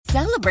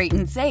Celebrate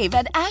and save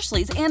at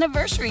Ashley's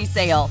Anniversary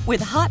Sale.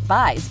 With Hot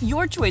Buys,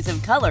 your choice of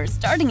colors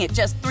starting at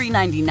just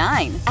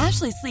 $3.99.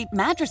 Ashley Sleep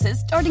mattresses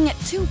starting at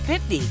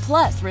 $2.50.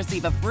 Plus,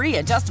 receive a free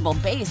adjustable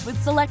base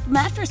with select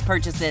mattress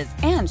purchases.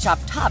 And shop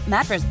top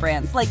mattress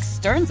brands like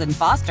Stearns &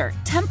 Foster,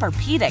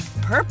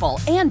 Tempur-Pedic, Purple,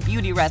 and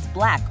Beautyrest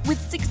Black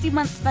with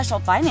 60-month special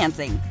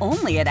financing.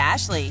 Only at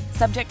Ashley.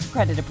 Subject to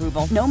credit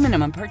approval. No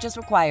minimum purchase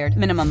required.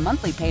 Minimum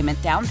monthly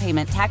payment, down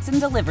payment, tax, and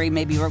delivery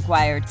may be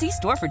required. See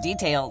store for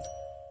details.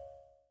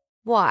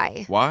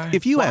 Why?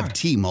 If you have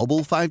T-Mobile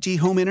 5G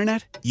home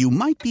internet, you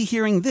might be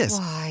hearing this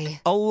Why?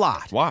 a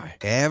lot. Why?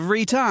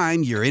 Every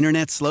time your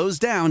internet slows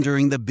down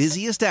during the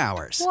busiest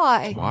hours.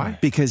 Why?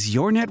 Because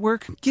your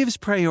network gives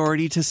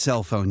priority to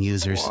cell phone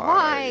users.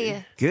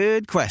 Why?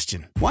 Good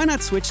question. Why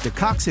not switch to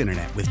Cox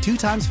Internet with 2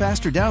 times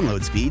faster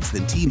download speeds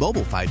than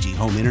T-Mobile 5G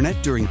home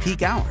internet during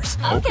peak hours?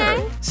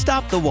 Okay.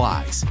 Stop the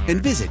whys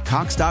and visit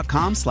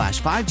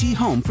cox.com/5G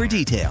home for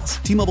details.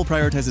 T-Mobile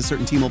prioritizes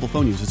certain T-Mobile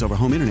phone users over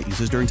home internet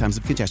users during times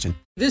of congestion.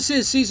 This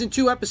is Season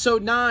 2,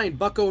 Episode 9.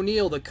 Buck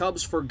O'Neil, the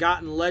Cubs'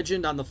 forgotten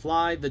legend on the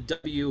Fly, the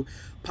W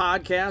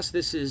podcast.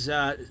 This is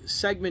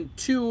segment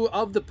 2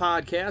 of the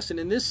podcast. And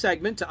in this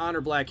segment, to honor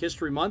Black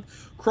History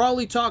Month,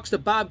 Crawley talks to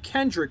Bob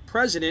Kendrick,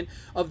 president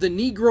of the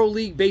Negro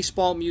League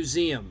Baseball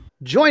Museum.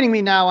 Joining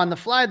me now on the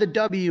Fly the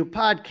W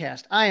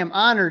podcast, I am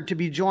honored to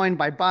be joined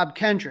by Bob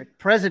Kendrick,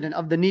 president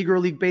of the Negro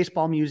League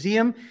Baseball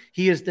Museum.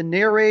 He is the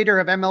narrator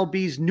of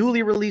MLB's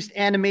newly released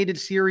animated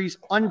series,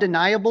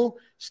 Undeniable,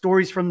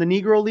 Stories from the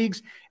Negro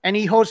Leagues, and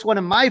he hosts one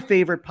of my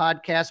favorite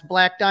podcasts,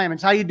 Black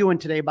Diamonds. How you doing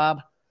today, Bob?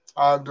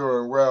 I'm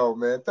doing well,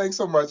 man. Thanks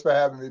so much for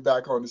having me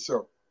back on the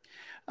show.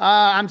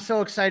 I'm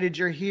so excited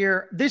you're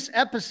here. This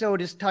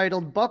episode is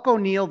titled Buck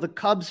O'Neil, the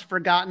Cubs'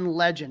 Forgotten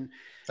Legend,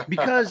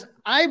 because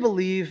I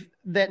believe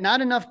that not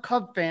enough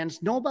Cub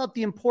fans know about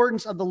the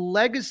importance of the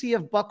legacy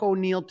of Buck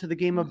O'Neil to the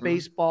game of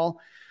baseball,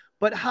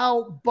 but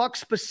how Buck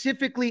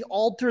specifically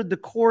altered the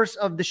course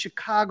of the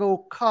Chicago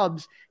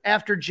Cubs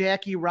after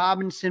Jackie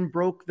Robinson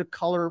broke the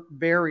color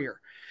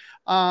barrier.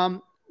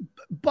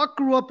 Buck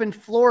grew up in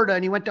Florida,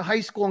 and he went to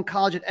high school and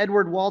college at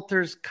Edward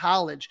Walters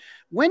College.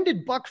 When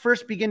did Buck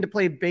first begin to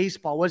play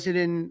baseball? Was it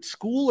in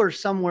school or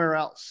somewhere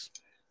else?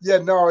 Yeah,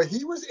 no,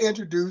 he was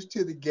introduced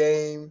to the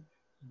game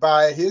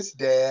by his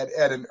dad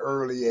at an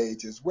early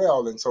age as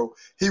well. And so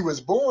he was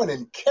born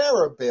in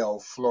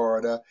Carabel,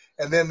 Florida,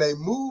 and then they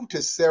moved to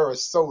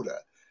Sarasota.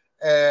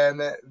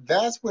 And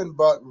that's when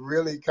Buck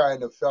really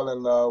kind of fell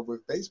in love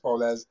with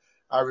baseball. As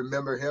I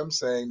remember him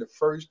saying, the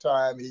first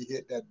time he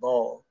hit that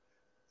ball,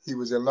 he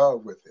was in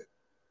love with it.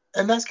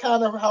 And that's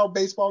kind of how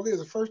baseball is.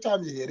 The first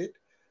time you hit it,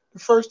 the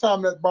first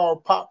time that ball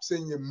pops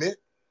in your mitt,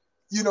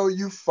 you know,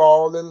 you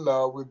fall in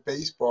love with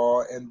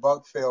baseball. And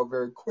Buck fell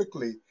very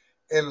quickly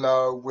in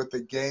love with the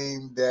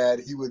game that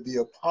he would be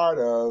a part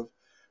of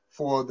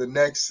for the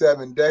next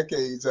 7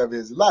 decades of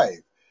his life,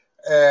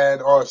 and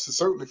or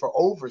certainly for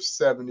over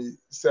 70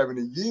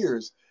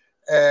 years.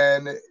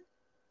 And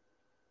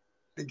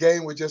the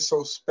game was just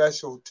so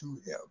special to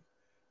him.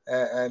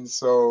 And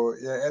so,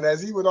 yeah, and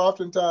as he would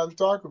oftentimes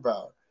talk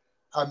about,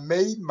 I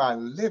made my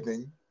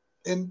living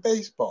in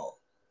baseball.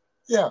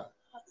 Yeah,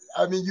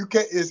 I mean, you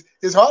can't.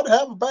 It's hard to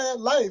have a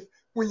bad life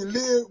when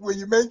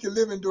you make your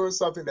living doing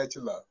something that you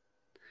love.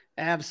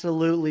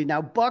 Absolutely.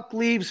 Now, Buck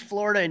leaves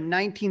Florida in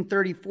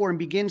 1934 and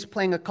begins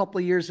playing a couple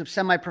of years of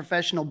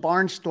semi-professional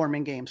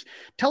barnstorming games.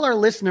 Tell our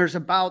listeners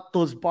about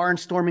those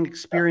barnstorming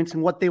experiences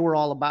and what they were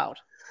all about.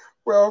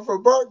 Well, for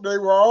Buck, they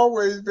were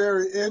always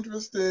very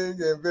interesting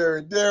and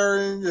very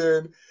daring.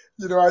 And,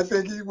 you know, I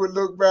think he would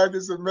look back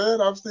and say, man,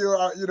 I'm still,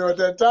 you know, at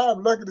that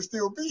time, lucky to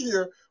still be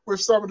here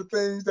with some of the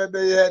things that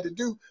they had to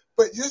do.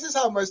 But this is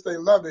how much they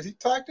loved it. He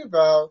talked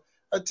about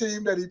a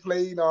team that he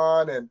played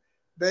on, and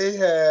they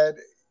had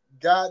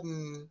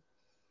gotten,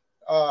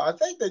 I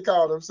think they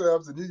called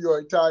themselves the New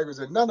York Tigers,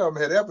 and none of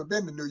them had ever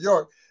been to New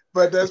York,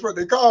 but that's what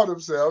they called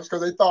themselves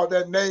because they thought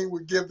that name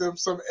would give them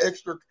some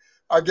extra,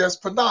 I guess,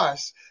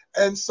 panache.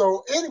 And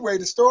so anyway,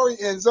 the story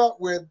ends up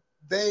with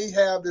they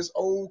have this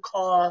old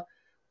car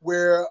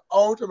where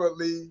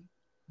ultimately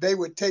they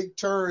would take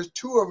turns,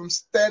 2 of them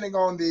standing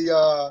on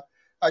the,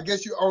 I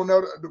guess you all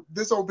know,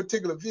 this old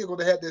particular vehicle,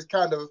 they had this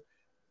kind of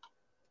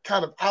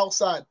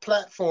outside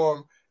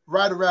platform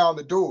right around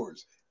the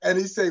doors. And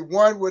he said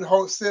one would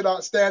stand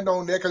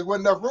on there because there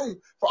wasn't enough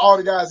room for all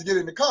the guys to get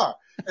in the car.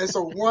 And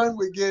so one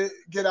would get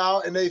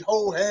out and they'd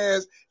hold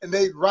hands and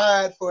they'd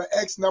ride for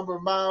X number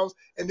of miles.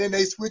 And then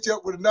they switch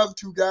up with another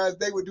 2 guys.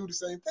 They would do the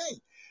same thing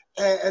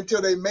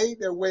until they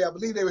made their way. I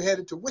believe they were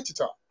headed to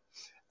Wichita.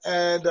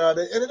 And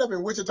they ended up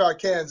in Wichita,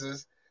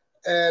 Kansas.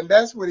 And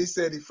that's when he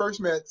said he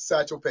first met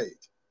Satchel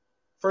Paige.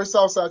 First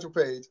saw Satchel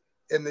Paige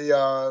in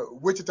the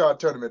Wichita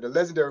tournament, the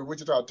legendary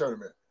Wichita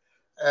tournament.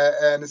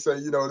 And so,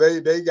 you know,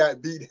 they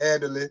got beat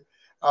handily,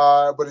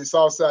 but he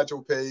saw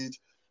Satchel Paige.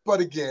 But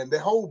again, the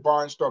whole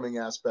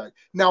barnstorming aspect.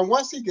 Now,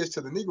 once he gets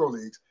to the Negro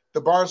Leagues,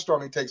 the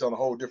barnstorming takes on a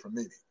whole different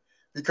meaning.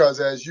 Because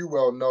as you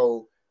well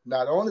know,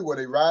 not only were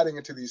they riding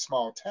into these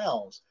small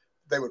towns,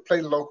 they would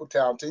play the local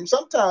town team.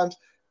 Sometimes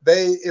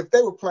if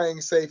they were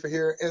playing, say, for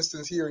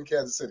instance, here in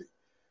Kansas City,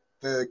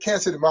 the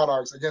Kansas City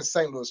Monarchs against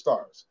St. Louis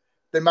Stars,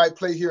 they might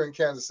play here in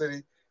Kansas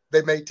City.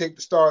 They may take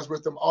the Stars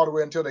with them all the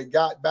way until they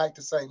got back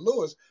to St.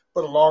 Louis,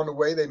 but along the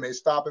way, they may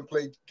stop and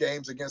play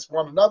games against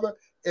one another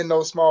in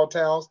those small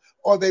towns,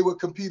 or they would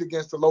compete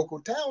against the local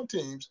town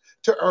teams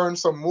to earn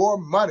some more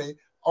money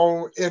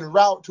en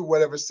route to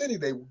whatever city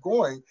they were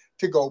going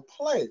to go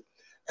play.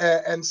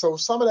 And so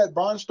some of that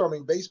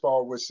barnstorming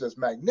baseball was just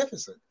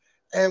magnificent.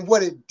 And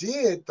what it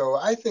did, though,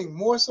 I think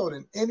more so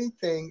than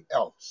anything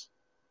else,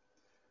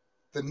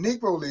 the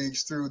Negro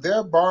Leagues, through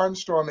their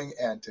barnstorming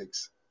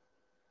antics,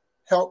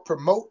 helped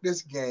promote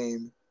this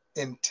game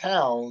in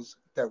towns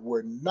that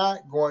were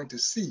not going to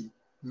see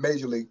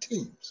major league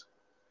teams.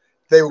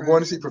 They were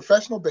going to see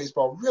professional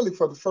baseball really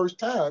for the first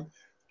time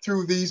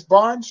through these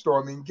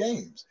barnstorming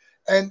games.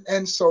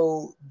 And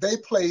so they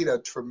played a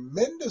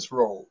tremendous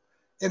role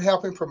in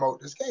helping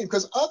promote this game,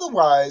 because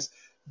otherwise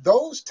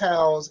those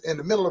towns in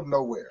the middle of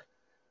nowhere,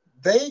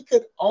 they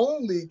could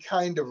only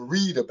kind of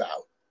read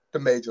about the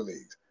major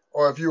leagues.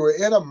 Or if you were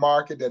in a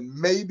market that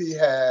maybe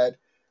had,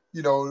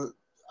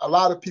 a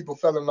lot of people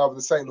fell in love with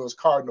the St. Louis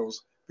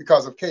Cardinals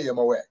because of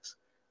KMOX,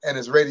 and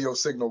his radio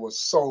signal was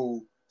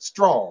so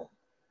strong.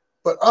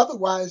 But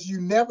otherwise, you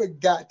never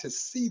got to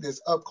see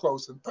this up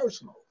close and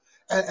personal.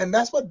 And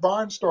that's what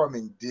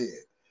barnstorming did.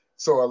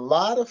 So a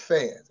lot of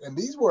fans, and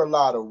these were a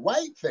lot of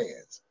white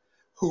fans,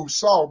 who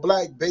saw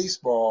black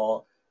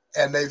baseball,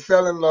 and they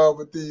fell in love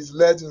with these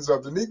legends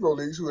of the Negro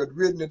Leagues who had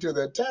ridden into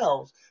their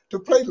towns to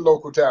play the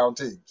local town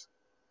teams.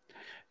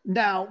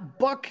 Now,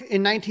 Buck,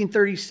 in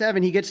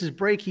 1937, he gets his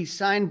break. He's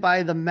signed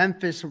by the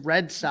Memphis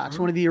Red Sox,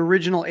 one of the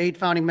original 8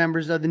 founding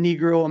members of the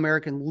Negro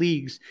American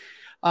Leagues.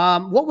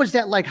 What was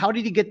that like? How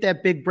did he get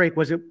that big break?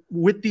 Was it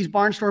with these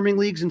barnstorming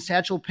leagues and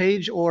Satchel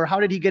Paige, or how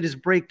did he get his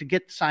break to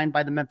get signed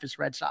by the Memphis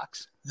Red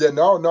Sox? Yeah,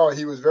 no.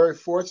 He was very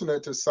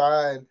fortunate to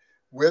sign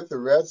with the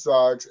Red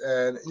Sox.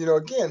 And,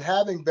 again,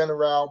 having been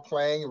around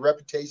playing,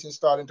 reputation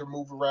starting to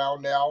move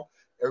around now.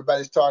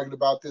 Everybody's talking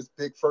about this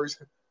big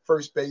first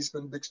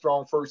baseman, big,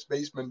 strong first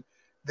baseman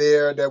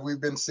there that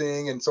we've been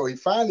seeing. And so he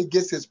finally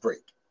gets his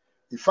break.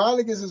 He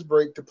finally gets his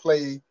break to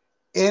play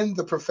in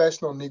the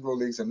professional Negro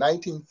Leagues in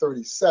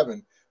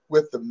 1937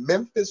 with the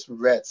Memphis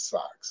Red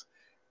Sox.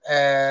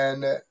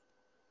 And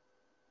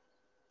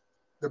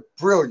the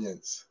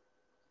brilliance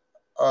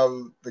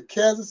of the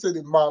Kansas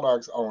City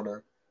Monarchs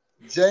owner,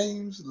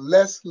 James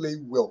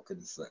Leslie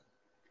Wilkinson,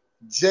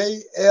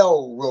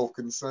 J.L.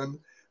 Wilkinson,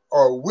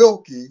 or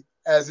Wilkie,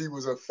 as he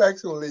was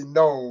affectionately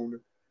known.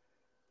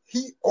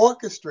 He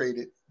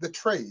orchestrated the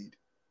trade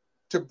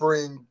to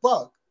bring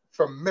Buck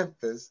from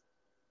Memphis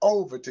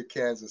over to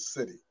Kansas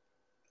City.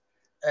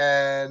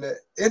 And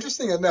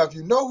interesting enough,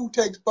 you know who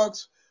takes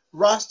Buck's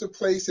roster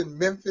place in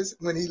Memphis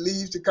when he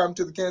leaves to come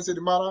to the Kansas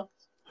City Monarchs?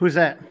 Who's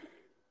that?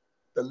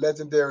 The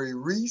legendary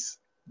Reese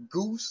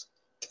Goose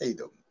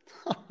Tatum.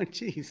 Oh,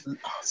 jeez.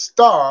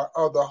 Star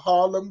of the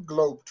Harlem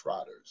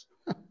Globetrotters.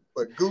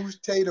 But Goose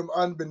Tatum,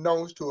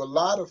 unbeknownst to a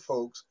lot of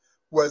folks,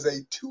 was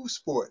a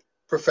 2-sport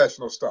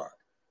professional star.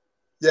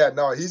 Yeah,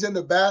 no, he's in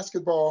the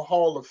Basketball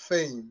Hall of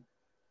Fame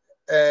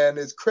and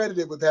is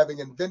credited with having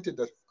invented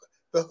the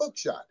hook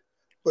shot.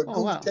 But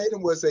Goose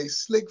Tatum was a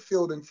slick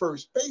fielding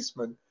first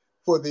baseman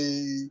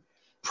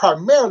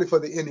primarily for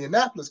the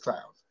Indianapolis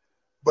Clowns.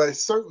 But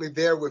it's certainly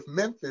there with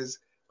Memphis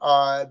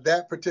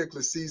that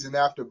particular season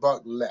after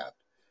Buck left.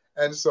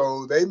 And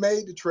so they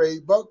made the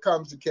trade. Buck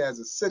comes to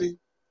Kansas City.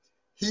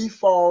 He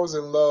falls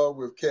in love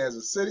with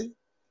Kansas City.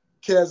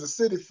 Kansas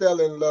City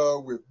fell in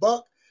love with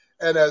Buck.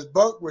 And as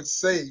Buck would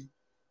say,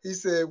 he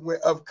said,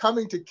 of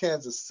coming to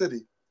Kansas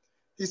City,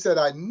 he said,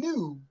 I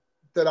knew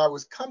that I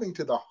was coming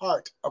to the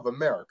heart of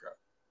America.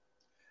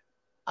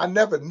 I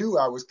never knew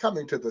I was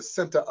coming to the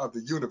center of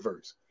the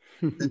universe,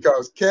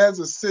 because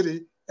Kansas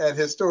City and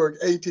historic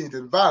 18th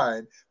and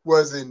Vine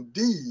was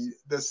indeed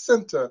the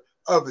center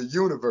of the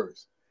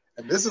universe.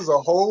 And this is a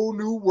whole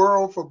new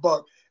world for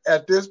Buck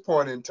at this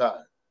point in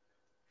time.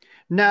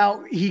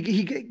 Now,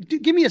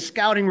 give me a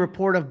scouting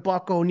report of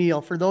Buck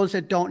O'Neil for those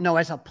that don't know.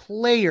 As a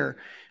player,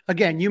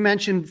 again, you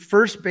mentioned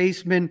first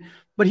baseman,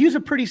 but he was a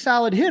pretty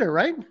solid hitter,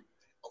 right?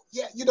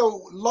 Yeah,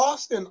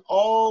 lost in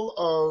all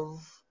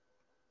of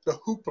the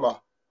hoopla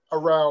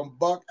around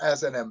Buck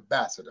as an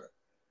ambassador,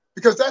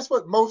 because that's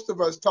what most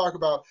of us talk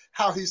about,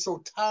 how he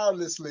so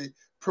tirelessly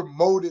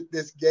promoted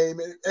this game.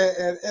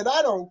 And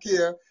I don't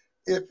care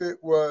if it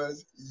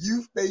was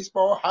youth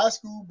baseball, high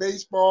school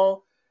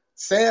baseball,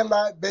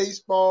 sandlot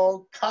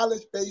baseball,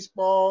 college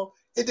baseball,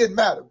 it didn't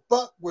matter.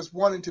 Buck was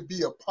wanting to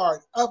be a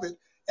part of it,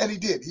 and he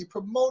did. He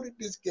promoted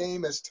this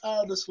game as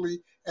tirelessly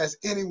as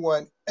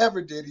anyone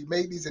ever did. He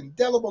made these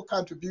indelible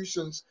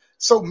contributions.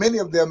 So many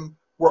of them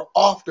were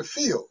off the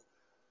field.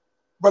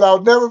 But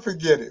I'll never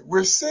forget it.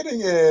 We're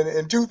sitting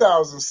in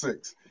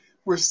 2006,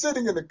 we're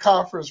sitting in the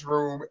conference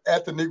room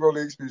at the Negro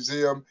Leagues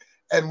Museum,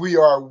 and we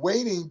are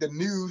waiting the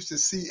news to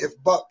see if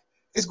Buck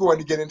is going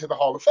to get into the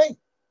Hall of Fame.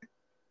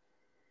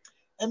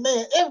 And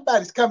man,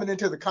 everybody's coming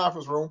into the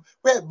conference room.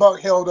 We had Buck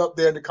held up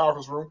there in the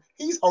conference room.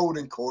 He's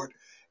holding court.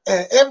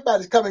 And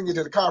everybody's coming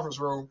into the conference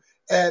room,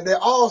 and they're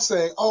all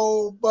saying,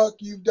 "Oh, Buck,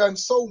 you've done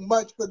so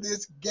much for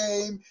this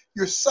game.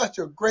 You're such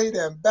a great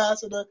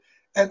ambassador."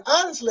 And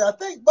honestly, I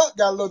think Buck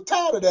got a little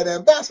tired of that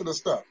ambassador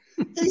stuff.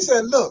 He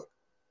said, "Look,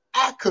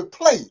 I could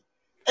play,"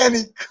 and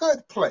he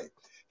could play.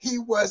 He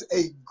was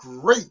a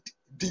great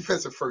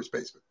defensive first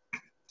baseman.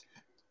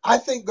 I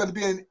think going to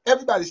be in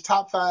everybody's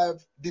top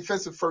 5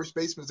 defensive first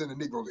basemen in the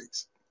Negro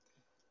Leagues.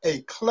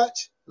 A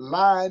clutch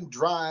line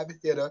drive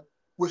hitter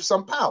with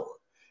some power.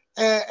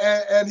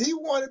 And he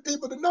wanted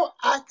people to know,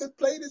 I could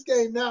play this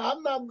game. Now,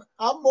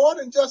 I'm more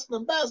than just an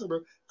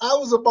ambassador. I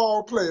was a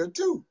ball player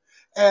too.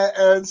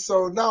 And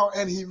so now,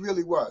 and he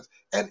really was.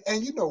 And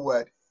you know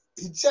what?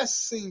 He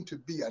just seemed to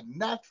be a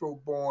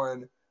natural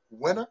born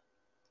winner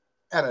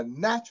and a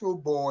natural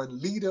born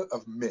leader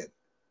of men.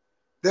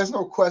 There's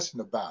no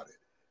question about it.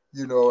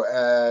 You know,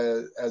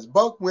 as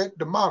Buck went,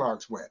 the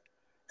Monarchs went.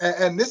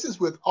 And this is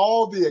with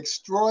all the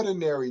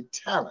extraordinary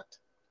talent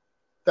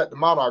that the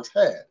Monarchs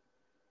had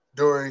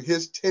during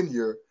his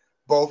tenure,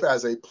 both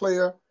as a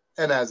player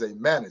and as a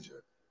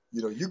manager.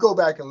 You know, you go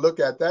back and look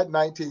at that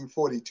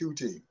 1942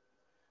 team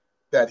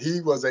that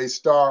he was a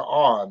star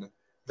on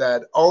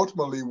that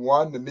ultimately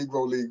won the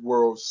Negro League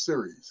World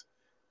Series.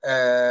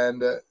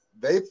 And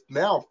they've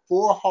now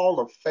 4 Hall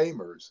of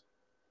Famers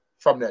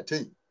from that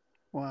team.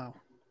 Wow.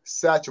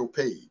 Satchel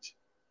Paige,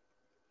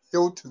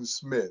 Hilton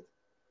Smith,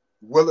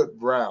 Willard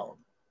Brown,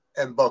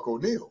 and Buck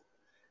O'Neil.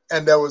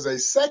 And there was a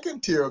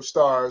second tier of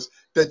stars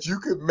that you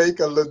could make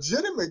a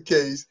legitimate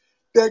case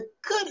that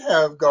could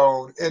have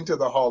gone into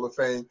the Hall of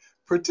Fame,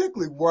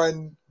 particularly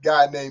one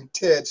guy named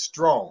Ted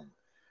Strong.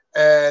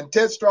 And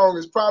Ted Strong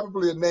is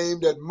probably a name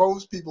that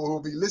most people who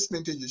will be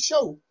listening to your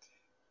show,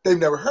 they've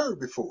never heard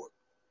before,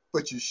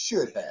 but you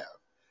should have.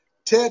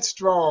 Ted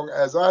Strong,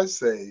 as I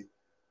say,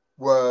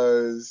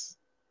 was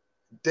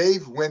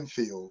Dave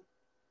Winfield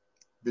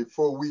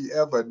before we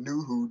ever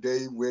knew who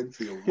Dave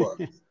Winfield was.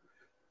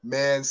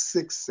 Man,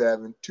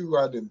 6'7",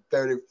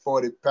 230,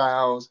 40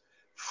 pounds,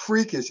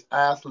 freakish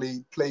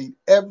athlete, played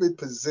every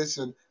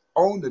position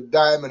on the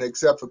diamond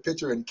except for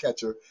pitcher and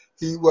catcher.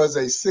 He was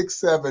a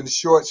 6'7"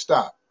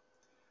 shortstop.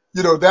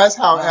 You know, that's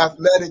how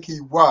athletic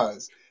he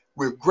was,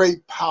 with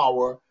great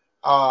power,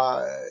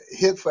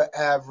 hit for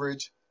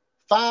average,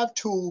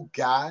 5-tool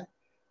guy.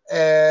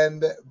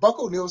 And Buck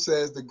O'Neil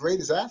says the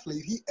greatest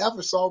athlete he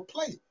ever saw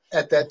play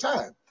at that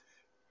time.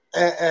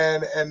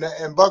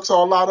 And Buck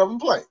saw a lot of them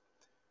play.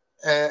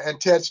 And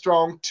Ted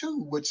Strong,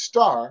 too, would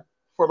star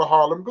for the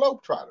Harlem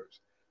Globetrotters.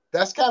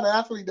 That's the kind of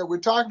athlete that we're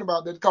talking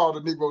about that called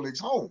the Negro Leagues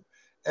home.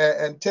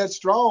 And Ted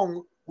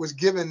Strong was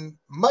given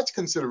much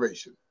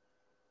consideration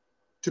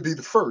to be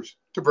the first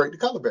to break the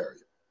color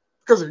barrier.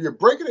 Because if you're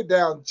breaking it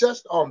down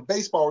just on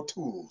baseball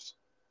tools,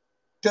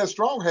 Ted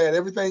Strong had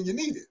everything you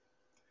needed.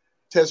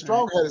 Ted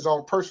Strong had his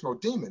own personal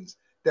demons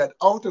that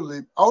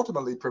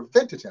ultimately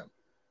prevented him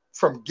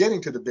from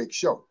getting to the big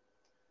show.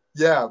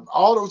 Yeah,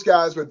 all those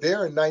guys were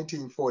there in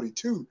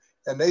 1942,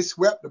 and they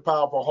swept the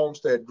powerful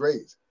Homestead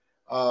Grays.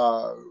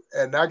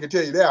 And I can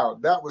tell you now,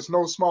 that was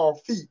no small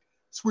feat,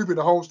 sweeping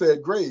the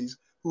Homestead Grays,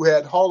 who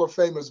had Hall of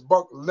Famers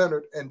Buck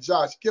Leonard and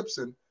Josh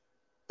Gibson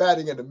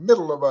batting in the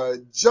middle of a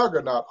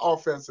juggernaut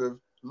offensive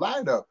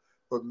lineup.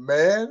 But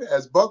man,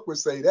 as Buck would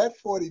say, that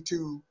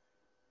 42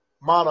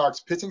 Monarchs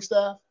pitching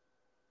staff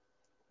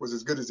was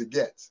as good as it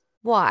gets.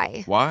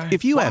 Why? Why?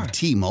 If you have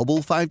T-Mobile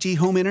 5G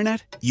home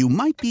internet, you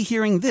might be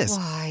hearing this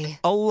Why?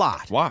 a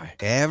lot. Why?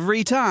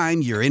 Every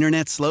time your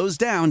internet slows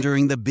down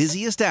during the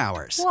busiest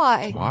hours.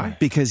 Why? Why?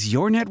 Because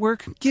your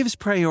network gives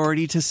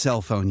priority to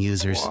cell phone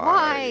users.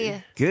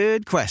 Why?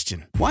 Good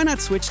question. Why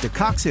not switch to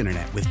Cox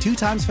Internet with 2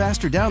 times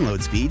faster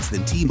download speeds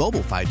than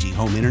T-Mobile 5G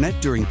home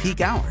internet during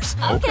peak hours?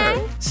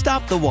 Okay.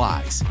 Stop the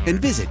whys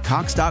and visit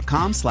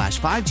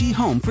cox.com/5G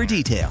home for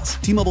details.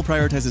 T-Mobile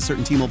prioritizes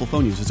certain T-Mobile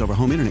phone users over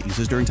home internet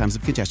users during times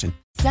of congestion.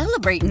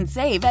 Celebrate and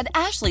save at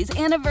Ashley's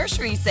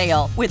Anniversary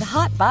Sale. With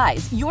Hot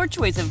Buys, your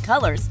choice of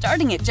colors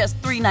starting at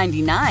just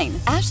 $3.99.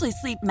 Ashley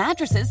Sleep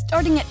mattresses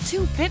starting at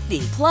 $2.50.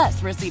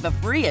 Plus, receive a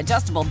free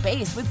adjustable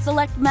base with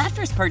select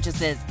mattress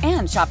purchases.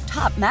 And shop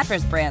top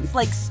mattress brands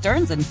like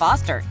Stearns &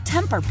 Foster,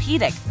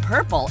 Tempur-Pedic,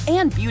 Purple,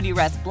 and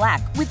Beautyrest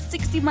Black with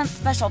 60-month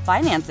special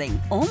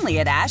financing. Only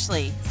at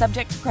Ashley.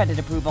 Subject to credit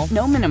approval.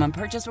 No minimum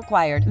purchase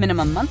required.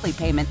 Minimum monthly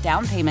payment,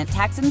 down payment,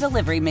 tax, and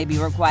delivery may be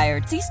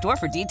required. See store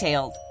for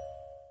details.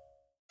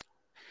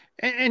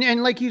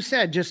 And like you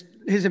said, just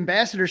his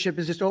ambassadorship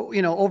is just,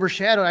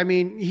 overshadowed. I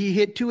mean, he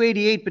hit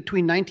 288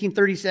 between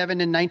 1937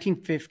 and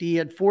 1950. He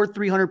had 4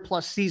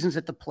 300-plus seasons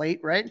at the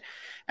plate, right?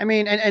 I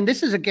mean, and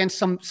this is against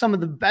some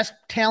of the best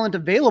talent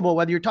available,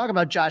 whether you're talking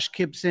about Josh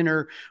Gibson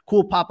or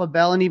Cool Papa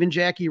Bell and even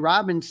Jackie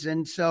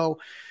Robinson. So,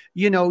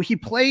 he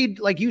played,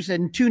 like you said,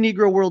 in 2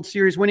 Negro World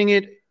Series, winning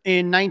it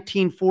in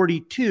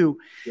 1942.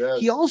 Yes.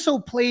 He also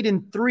played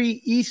in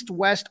 3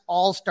 East-West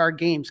All-Star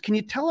games. Can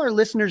you tell our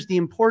listeners the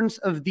importance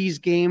of these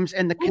games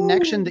and the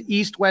connection the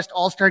East-West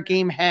All-Star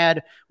game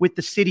had with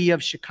the city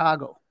of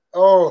Chicago?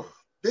 Oh,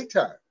 big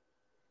time.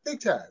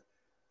 Big time.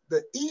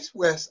 The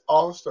East-West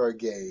All-Star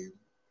game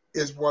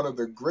is one of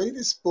the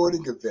greatest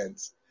sporting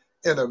events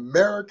in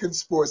American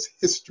sports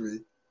history,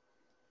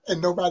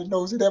 and nobody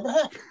knows it ever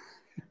happened.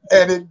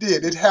 And it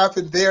did. It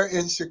happened there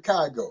in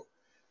Chicago.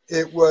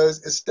 It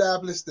was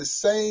established the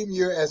same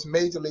year as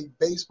Major League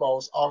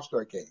Baseball's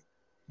All-Star Game,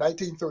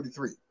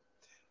 1933.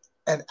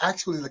 And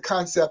actually, the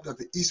concept of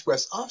the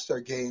East-West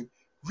All-Star Game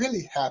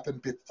really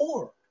happened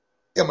before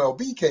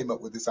MLB came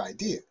up with this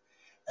idea.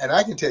 And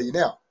I can tell you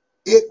now,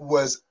 it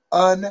was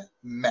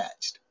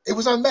unmatched. It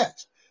was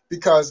unmatched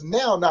because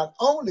now not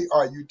only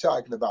are you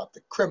talking about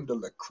the creme de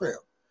la creme,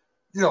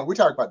 we're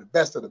talking about the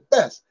best of the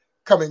best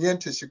coming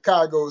into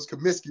Chicago's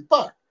Comiskey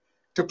Park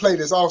to play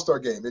this All-Star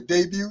Game. It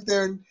debuted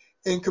there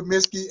in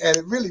Comiskey,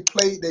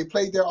 and they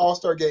played their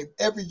All-Star Game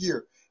every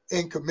year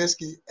in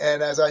Comiskey.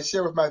 And as I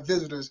share with my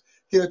visitors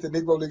here at the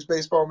Negro Leagues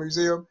Baseball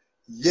Museum,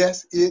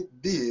 yes, it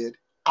did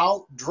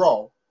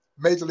outdraw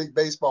Major League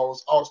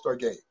Baseball's All-Star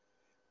Game.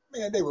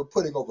 Man, they were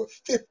putting over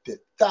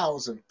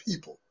 50,000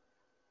 people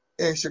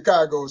in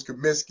Chicago's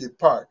Comiskey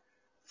Park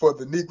for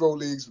the Negro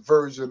Leagues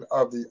version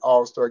of the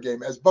All-Star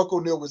Game. As Buck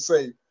O'Neil would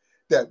say,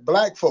 that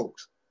black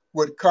folks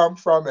would come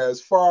from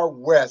as far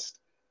west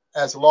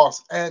as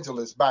Los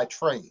Angeles by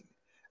train,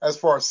 as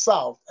far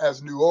south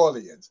as New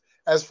Orleans,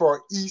 as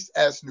far east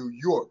as New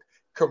York,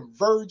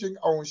 converging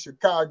on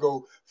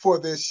Chicago for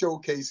this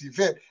showcase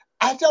event.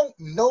 I don't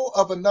know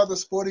of another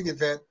sporting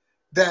event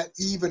that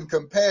even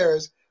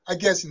compares. I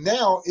guess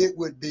now it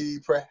would be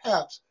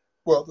perhaps,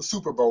 the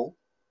Super Bowl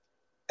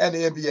and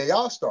the NBA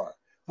All-Star,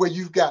 where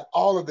you've got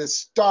all of this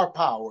star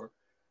power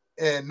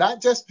and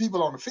not just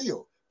people on the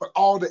field, but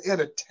all the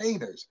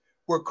entertainers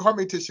were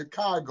coming to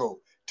Chicago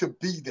to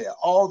be there.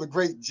 All the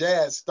great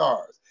jazz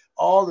stars,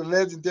 all the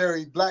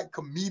legendary black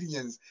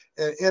comedians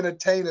and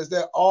entertainers,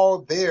 they're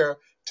all there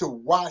to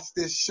watch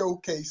this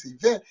showcase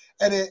event.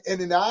 And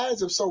in the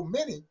eyes of so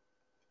many,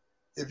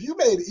 if you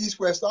made the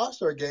East-West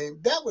All-Star Game,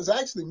 that was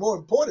actually more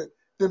important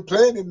than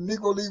playing in the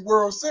Negro League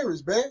World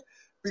Series, man,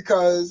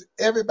 because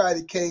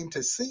everybody came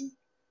to see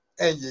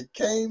and you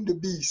came to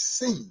be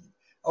seen.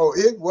 Oh,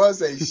 it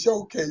was a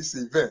showcase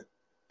event.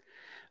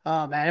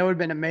 Oh, man, it would have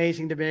been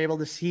amazing to be able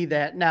to see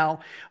that. Now,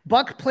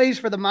 Buck plays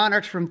for the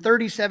Monarchs from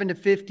 37 to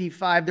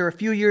 55. There were a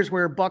few years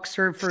where Buck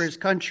served for his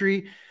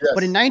country. Yes.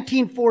 But in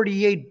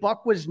 1948,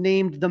 Buck was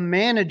named the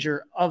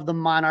manager of the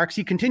Monarchs.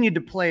 He continued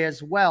to play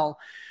as well.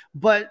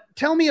 But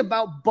tell me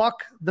about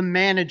Buck, the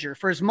manager.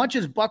 For as much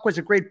as Buck was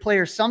a great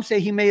player, some say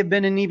he may have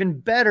been an even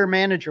better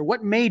manager.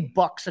 What made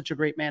Buck such a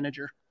great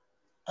manager?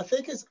 I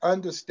think his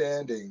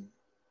understanding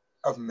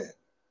of men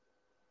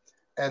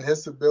and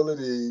his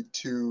ability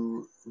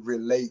to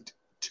relate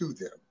to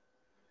them.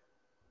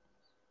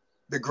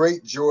 The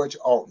great George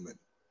Altman,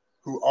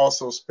 who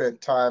also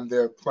spent time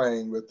there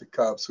playing with the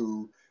Cubs,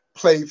 who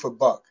played for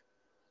Buck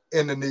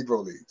in the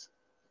Negro Leagues.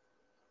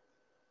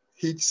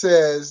 He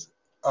says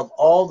of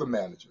all the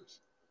managers,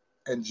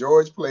 and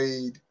George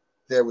played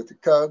there with the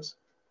Cubs,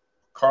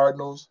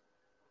 Cardinals,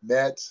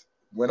 Mets,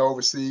 went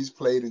overseas,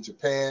 played in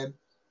Japan,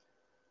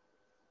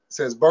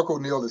 says Buck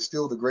O'Neil is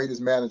still the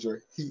greatest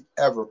manager he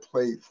ever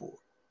played for.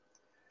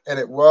 And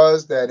it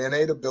was that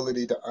innate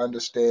ability to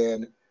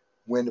understand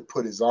when to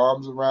put his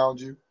arms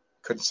around you,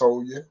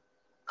 console you,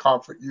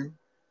 comfort you,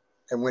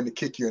 and when to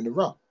kick you in the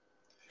rump.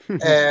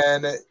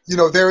 And,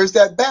 there is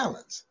that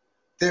balance.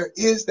 There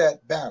is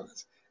that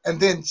balance. And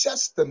then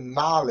just the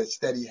knowledge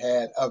that he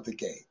had of the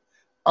game,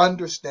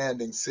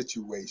 understanding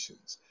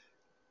situations,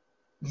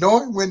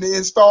 knowing when to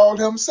install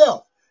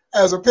himself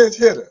as a pinch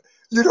hitter.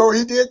 He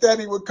did that.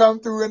 He would come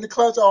through in the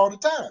clutch all the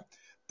time.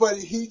 But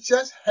he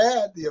just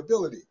had the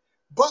ability.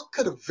 Buck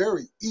could have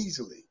very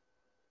easily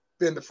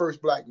been the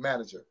first black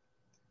manager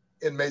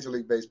in Major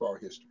League Baseball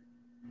history.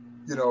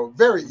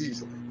 Very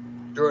easily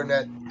during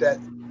that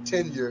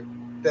tenure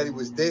that he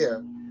was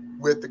there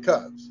with the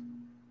Cubs.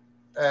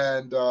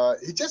 And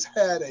he just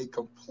had a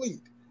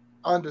complete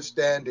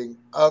understanding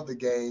of the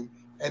game,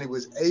 and he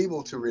was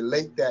able to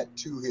relate that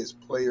to his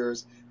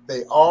players.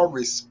 They all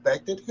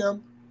respected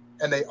him,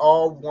 and they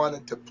all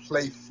wanted to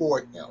play for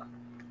him.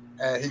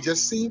 And he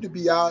just seemed to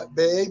be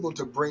able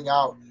to bring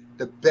out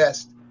the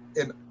best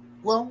in,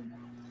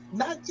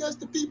 not just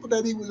the people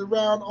that he was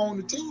around on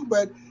the team,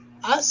 but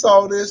I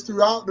saw this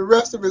throughout the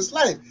rest of his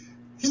life.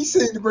 He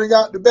seemed to bring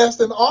out the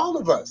best in all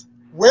of us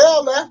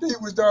well after he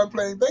was done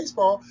playing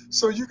baseball.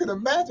 So you can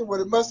imagine what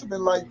it must have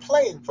been like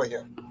playing for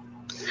him.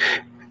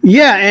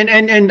 Yeah.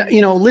 And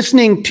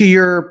listening to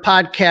your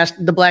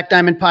podcast, the Black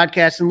Diamond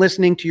podcast, and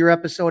listening to your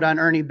episode on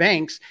Ernie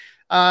Banks,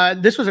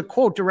 this was a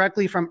quote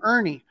directly from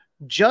Ernie.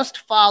 Just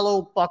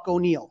follow Buck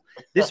O'Neil.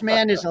 This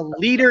man is a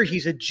leader.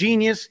 He's a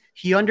genius.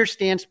 He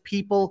understands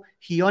people.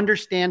 He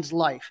understands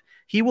life.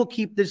 He will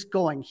keep this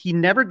going. He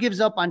never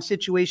gives up on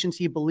situations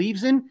he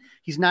believes in.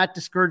 He's not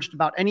discouraged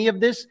about any of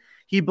this.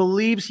 He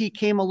believes he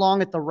came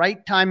along at the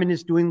right time and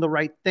is doing the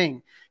right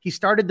thing. He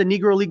started the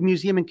Negro League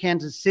Museum in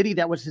Kansas City.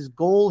 That was his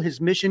goal, his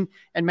mission,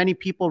 and many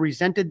people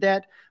resented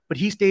that. But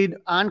he stayed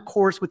on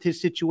course with his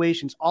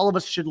situations. All of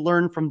us should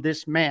learn from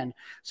this man.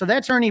 So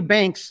that's Ernie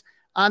Banks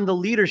on the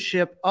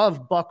leadership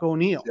of Buck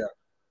O'Neil. Yeah.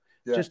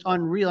 just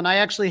unreal. And I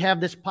actually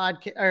have this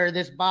podcast or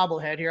this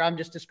bobblehead here. I'm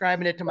just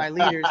describing it to my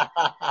leaders.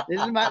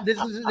 This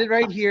is it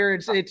right here.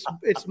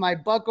 It's my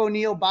Buck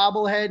O'Neil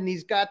bobblehead, and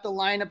he's got the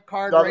lineup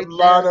card right there.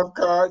 Lineup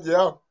card,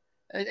 yeah.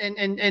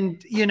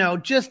 And you know,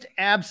 just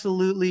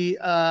absolutely,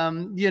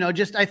 you know,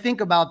 just I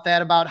think about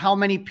that, about how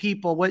many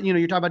people, what, you know,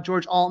 you're talking about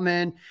George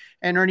Altman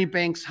and Ernie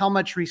Banks, how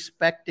much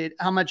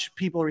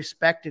people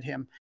respected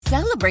him.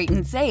 Celebrate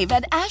and save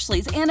at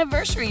Ashley's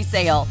Anniversary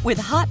Sale. With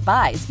Hot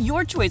Buys,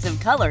 your choice of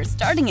colors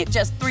starting at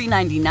just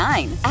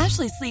 $3.99.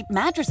 Ashley Sleep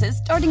mattresses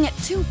starting at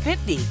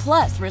 $2.50.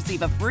 Plus,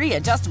 receive a free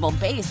adjustable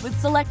base with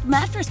select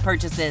mattress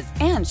purchases.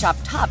 And shop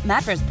top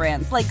mattress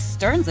brands like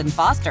Stearns &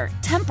 Foster,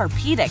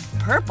 Tempur-Pedic,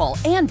 Purple,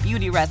 and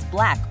Beautyrest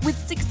Black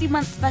with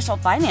 60-month special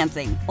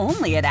financing.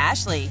 Only at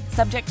Ashley.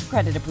 Subject to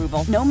credit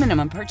approval. No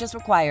minimum purchase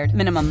required.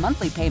 Minimum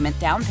monthly payment,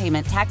 down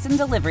payment, tax, and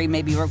delivery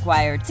may be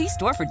required. See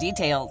store for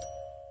details.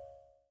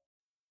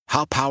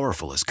 How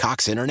powerful is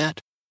Cox Internet?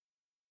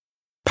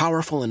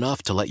 Powerful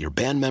enough to let your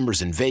band members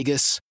in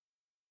Vegas,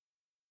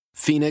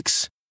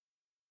 Phoenix,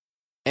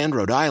 and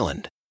Rhode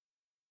Island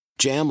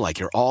jam like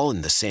you're all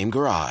in the same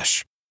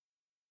garage.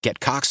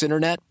 Get Cox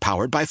Internet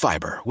powered by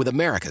fiber with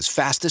America's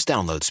fastest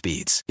download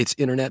speeds. It's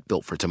internet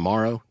built for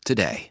tomorrow,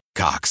 today.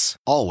 Cox,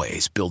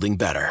 always building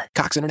better.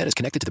 Cox Internet is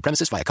connected to the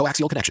premises via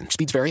coaxial connection.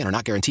 Speeds vary and are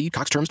not guaranteed.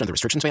 Cox terms and other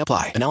restrictions may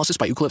apply. Analysis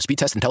by Ookla of Speed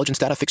Test Intelligence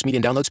data. Fixed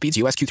median download speeds.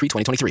 US Q3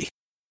 2023.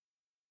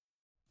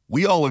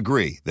 We all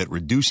agree that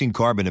reducing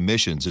carbon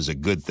emissions is a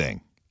good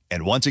thing.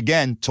 And once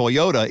again,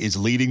 Toyota is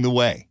leading the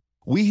way.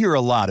 We hear a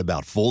lot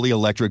about fully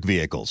electric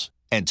vehicles,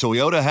 and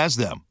Toyota has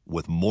them,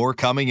 with more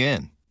coming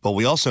in. But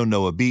we also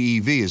know a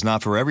BEV is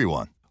not for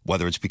everyone,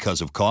 whether it's because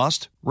of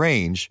cost,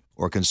 range,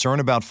 or concern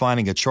about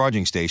finding a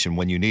charging station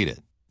when you need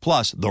it.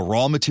 Plus, the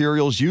raw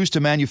materials used to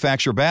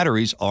manufacture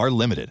batteries are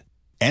limited.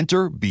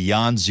 Enter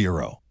Beyond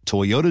Zero,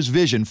 Toyota's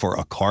vision for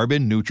a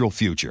carbon-neutral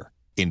future.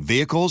 In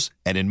vehicles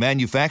and in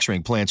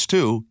manufacturing plants,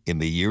 too, in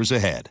the years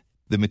ahead.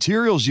 The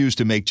materials used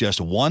to make just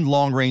one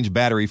long-range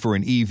battery for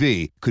an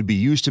EV could be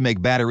used to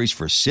make batteries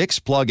for 6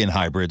 plug-in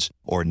hybrids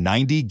or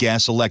 90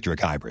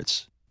 gas-electric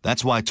hybrids.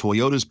 That's why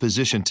Toyota's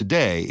position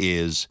today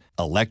is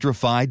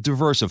electrified,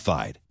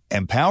 diversified,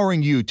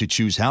 empowering you to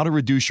choose how to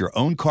reduce your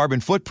own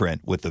carbon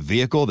footprint with the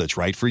vehicle that's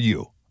right for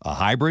you, a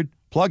hybrid,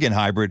 plug-in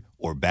hybrid,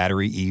 or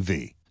battery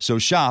EV. So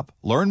shop,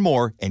 learn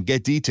more, and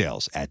get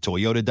details at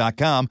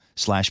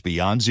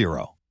toyota.com/beyond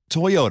zero.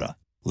 Toyota,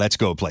 let's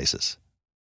go places.